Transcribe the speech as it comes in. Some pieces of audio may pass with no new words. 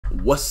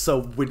What's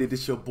up with it?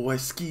 It's your boy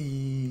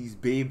Sceez,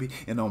 baby,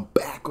 and I'm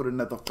back with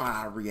another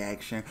fire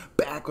reaction,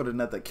 back with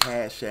another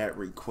Cash App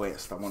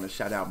request. I want to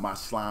shout out my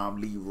slime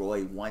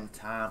Leroy one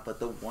time for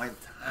the one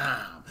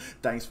time.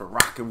 Thanks for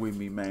rocking with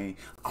me, man.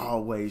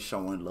 Always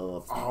showing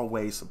love,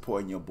 always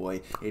supporting your boy.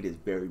 It is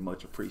very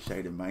much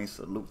appreciated, man.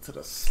 Salute to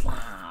the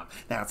slime.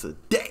 Now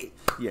today,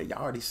 yeah, y'all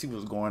already see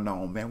what's going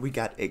on, man. We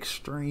got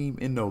Extreme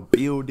in the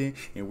building,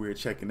 and we're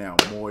checking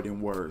out More Than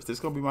Words. This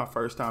is gonna be my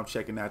first time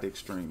checking out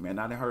Extreme, man.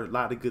 I done heard a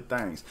lot of good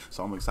things,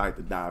 so I'm excited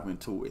to dive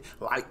into it.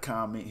 Like,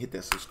 comment, hit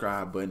that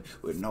subscribe button.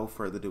 With no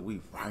further ado,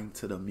 we right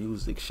into the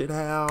music. Shit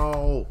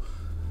out.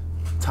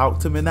 Talk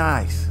to me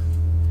nice.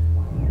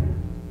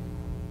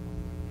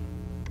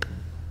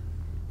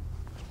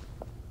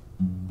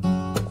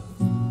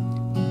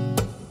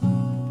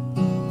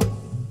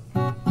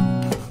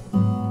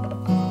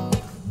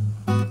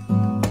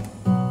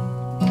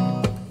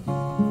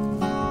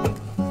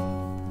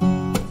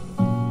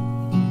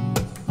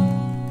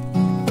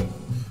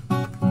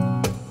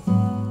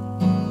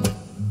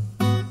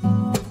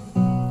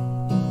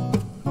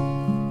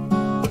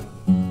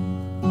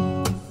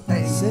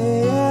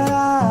 Say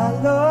I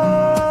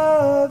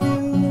love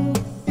you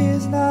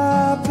is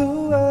not the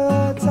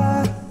words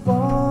I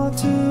want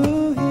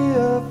to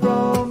hear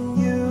from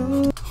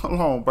you. Hold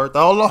on,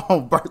 Bertha. Hold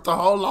on, Bertha.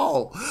 Hold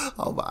on.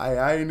 Oh,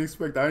 I ain't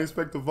expect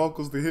the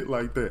vocals to hit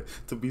like that,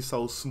 to be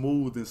so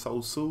smooth and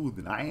so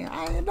soothing. I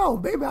ain't know,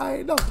 baby. I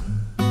ain't know.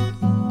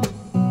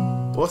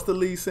 What's the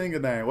lead singer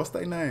name? What's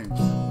their names?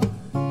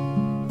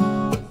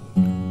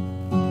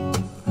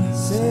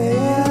 Say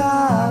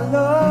I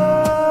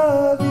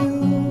love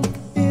you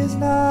is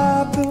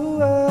not the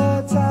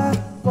words I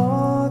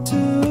want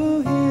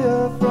to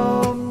hear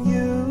from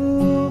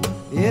you.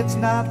 It's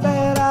not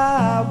that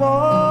I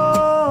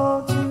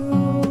want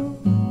you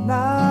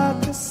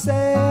not to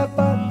say it,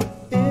 but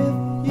if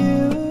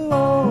you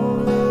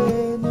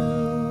only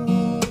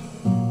knew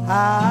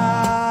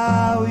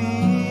how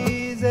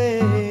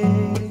easy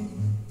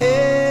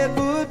it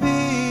would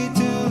be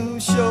to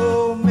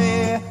show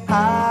me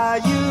how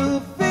you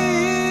feel.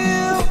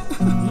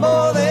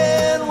 More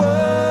than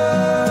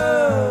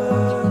words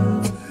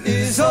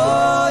is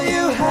all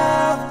you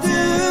have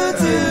to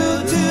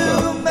do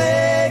to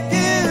make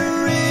it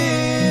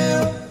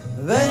real.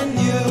 Then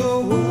you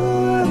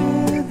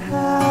wouldn't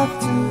have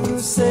to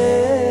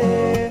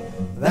say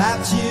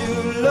that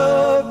you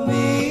love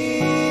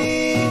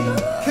me,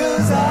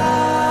 'cause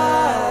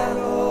I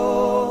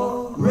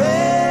already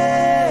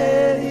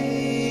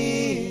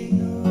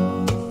know.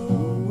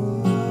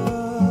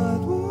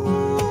 What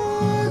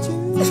would you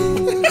do?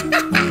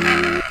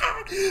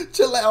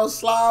 Chill out,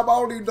 Slime. I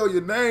don't even know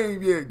your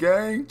name yet,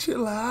 gang.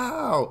 Chill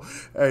out.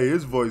 Hey,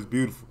 his voice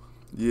beautiful.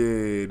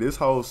 Yeah, this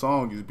whole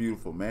song is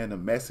beautiful, man. The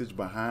message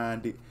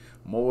behind it,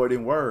 more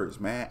than words,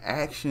 man.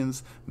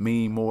 Actions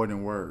mean more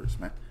than words,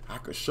 man. I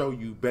could show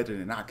you better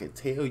than I could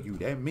tell you.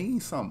 That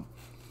means something.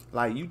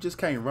 Like, you just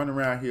can't run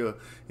around here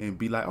and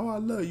be like, oh, I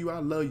love you,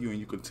 and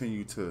you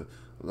continue to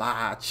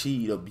lie,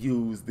 cheat,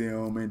 abuse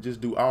them, and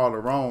just do all the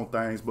wrong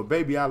things. But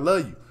baby, I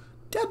love you.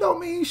 That don't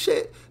mean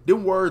shit.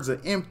 Them words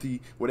are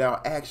empty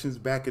without actions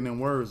backing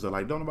them words.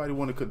 Like, don't nobody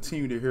want to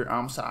continue to hear,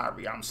 I'm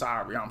sorry, I'm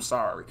sorry, I'm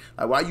sorry.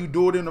 Like, why you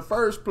do it in the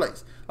first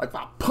place? Like, if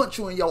I punch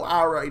you in your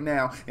eye right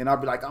now and I'll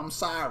be like, I'm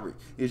sorry,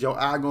 is your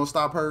eye gonna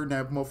stop hurting?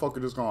 That motherfucker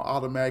just gonna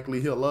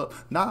automatically heal up?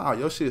 Nah,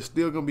 your shit's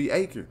still gonna be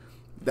aching.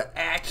 The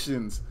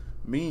actions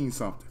mean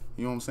something.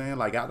 You know what I'm saying?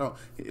 Like, I don't,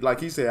 like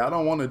he said, I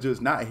don't want to just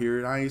not hear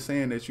it. I ain't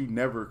saying that you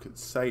never could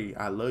say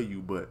I love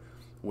you, but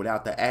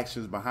without the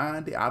actions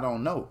behind it, I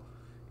don't know.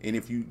 And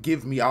if you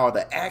give me all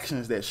the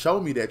actions that show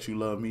me that you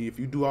love me, if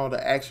you do all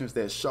the actions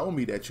that show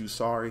me that you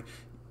sorry,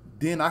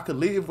 then I could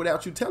live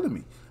without you telling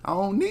me. I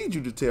don't need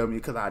you to tell me,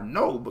 because I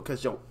know,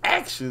 because your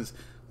actions,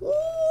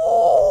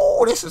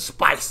 ooh, this is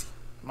spicy.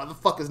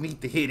 Motherfuckers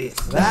need to hear this.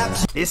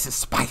 This is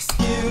spicy.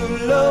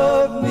 You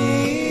love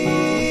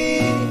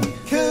me,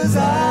 'cause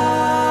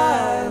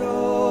I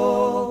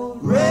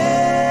already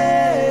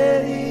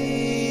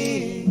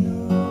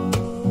know.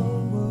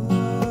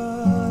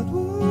 What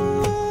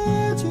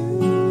would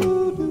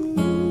you do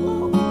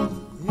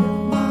if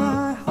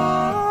my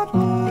heart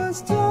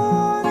was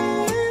torn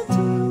in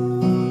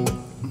two?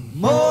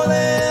 More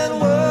than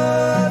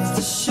words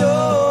to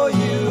show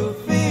you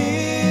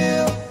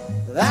feel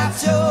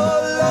that your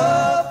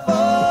love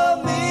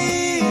for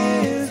me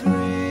is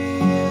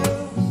real.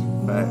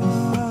 What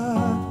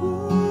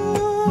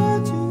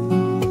would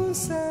you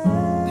say?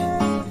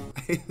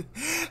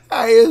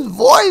 Hey, his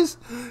voice.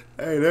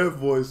 Hey, that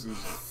voice is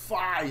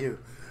fire.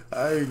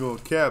 I ain't gonna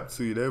cap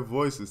to you. That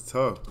voice is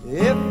tough.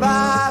 If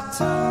I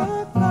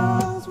took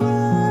those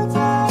words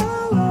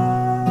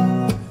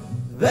away,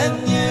 then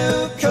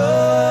you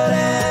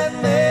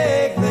couldn't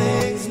make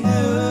things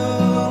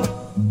new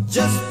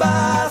just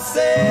by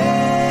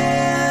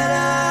saying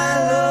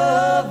I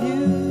love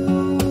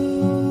you.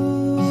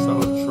 So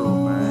true,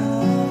 man.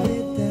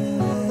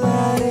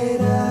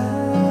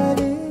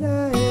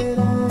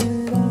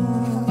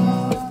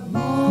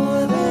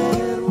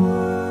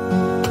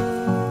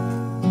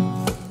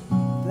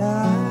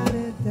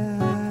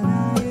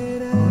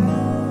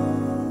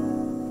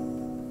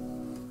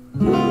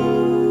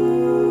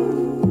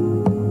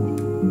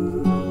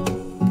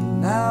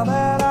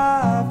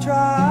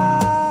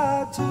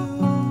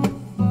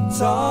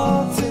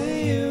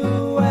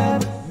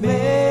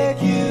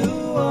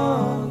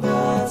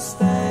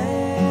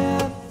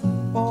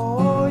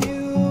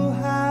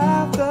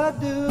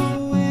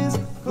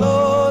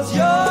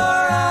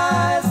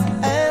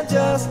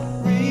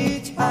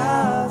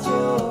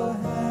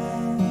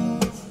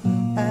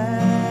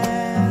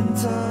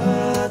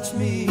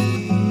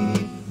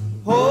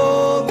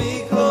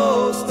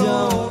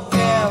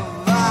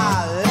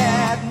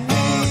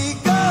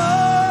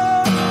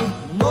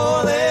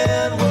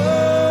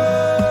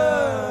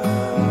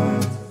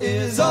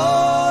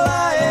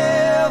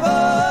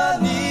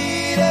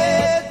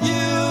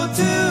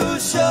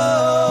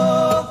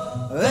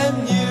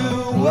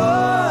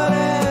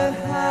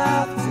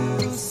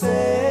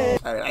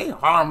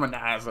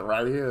 harmonizing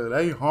right here.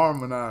 They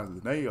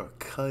harmonizing. They are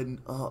cutting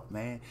up,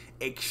 man.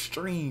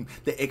 Extreme.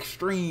 The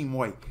extreme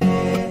way.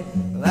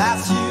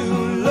 That you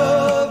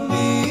love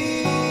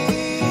me,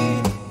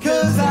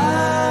 'cause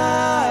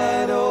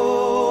I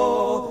already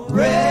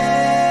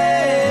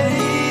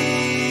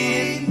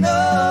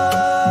know.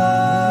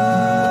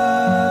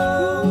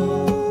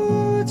 What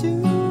would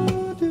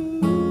you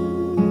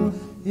do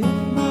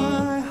if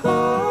my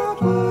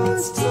heart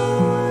was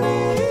torn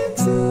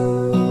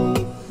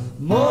into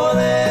more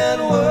than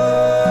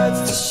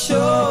words to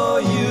show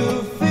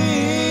you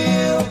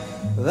feel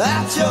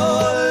that your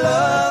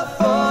love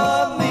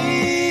for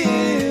me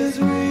is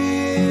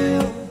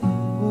real?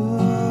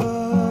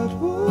 What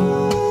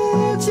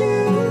would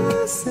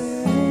you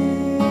say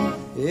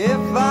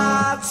if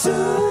I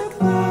took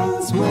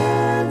those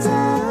words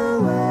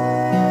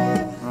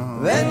away?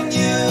 Then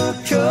you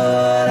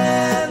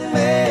couldn't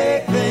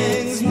make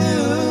things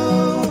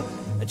new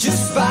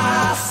just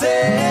by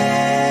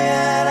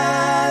saying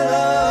I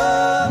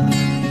love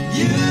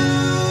you.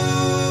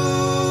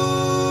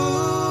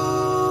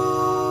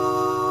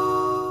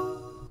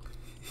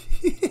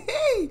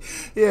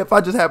 Yeah, if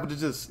I just happen to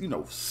just, you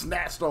know,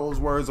 snatch those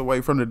words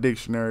away from the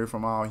dictionary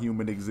from all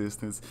human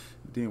existence,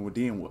 then what?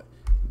 Then what?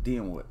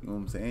 You know what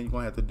I'm saying? You're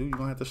going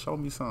to have to show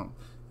me something.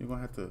 You're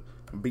going to have to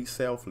be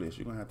selfless.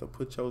 You're going to have to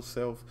put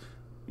yourself,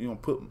 you know,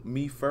 put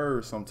me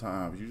first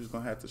sometimes. You're just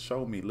going to have to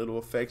show me little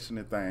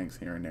affectionate things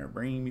here and there.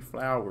 Bring me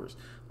flowers,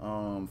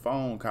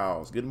 phone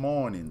calls, good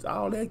mornings,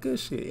 all that good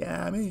shit.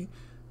 Yeah, I mean,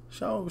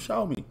 show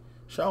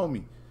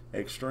me.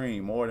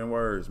 Extreme, more than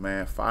words,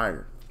 man.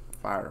 Fire.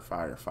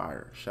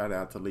 Shout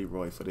out to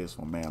Leroy for this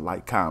one, man.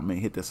 Like,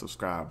 comment, hit that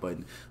subscribe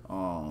button,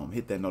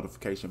 hit that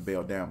notification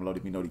bell down below.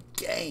 Let me know the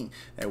gang.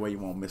 That way you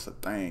won't miss a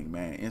thing,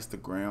 man.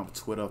 Instagram,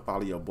 Twitter,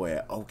 follow your boy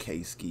at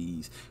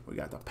OkSceez. We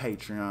got the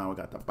Patreon, we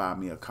got the Buy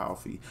Me a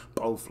Coffee.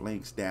 Both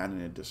links down in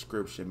the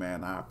description,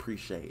 man. I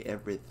appreciate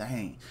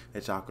everything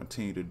that y'all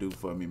continue to do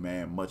for me,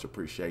 man. Much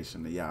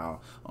appreciation to y'all.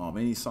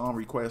 Any song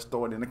requests,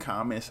 throw it in the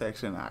comment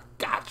section. I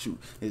got you.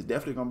 It's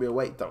definitely gonna be a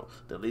wait though.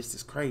 The list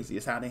is crazy.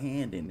 It's out of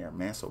hand in there,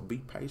 man. So be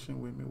patient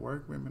with me,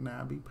 work with me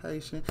now, be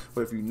patient.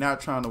 But if you're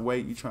not trying to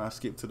wait, you're trying to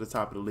skip to the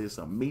top of the list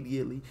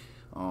immediately,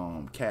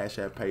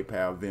 CashApp,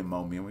 PayPal,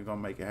 Venmo me, and we're gonna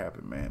make it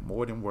happen, man.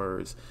 More than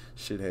words,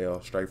 shit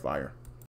hell, straight fire.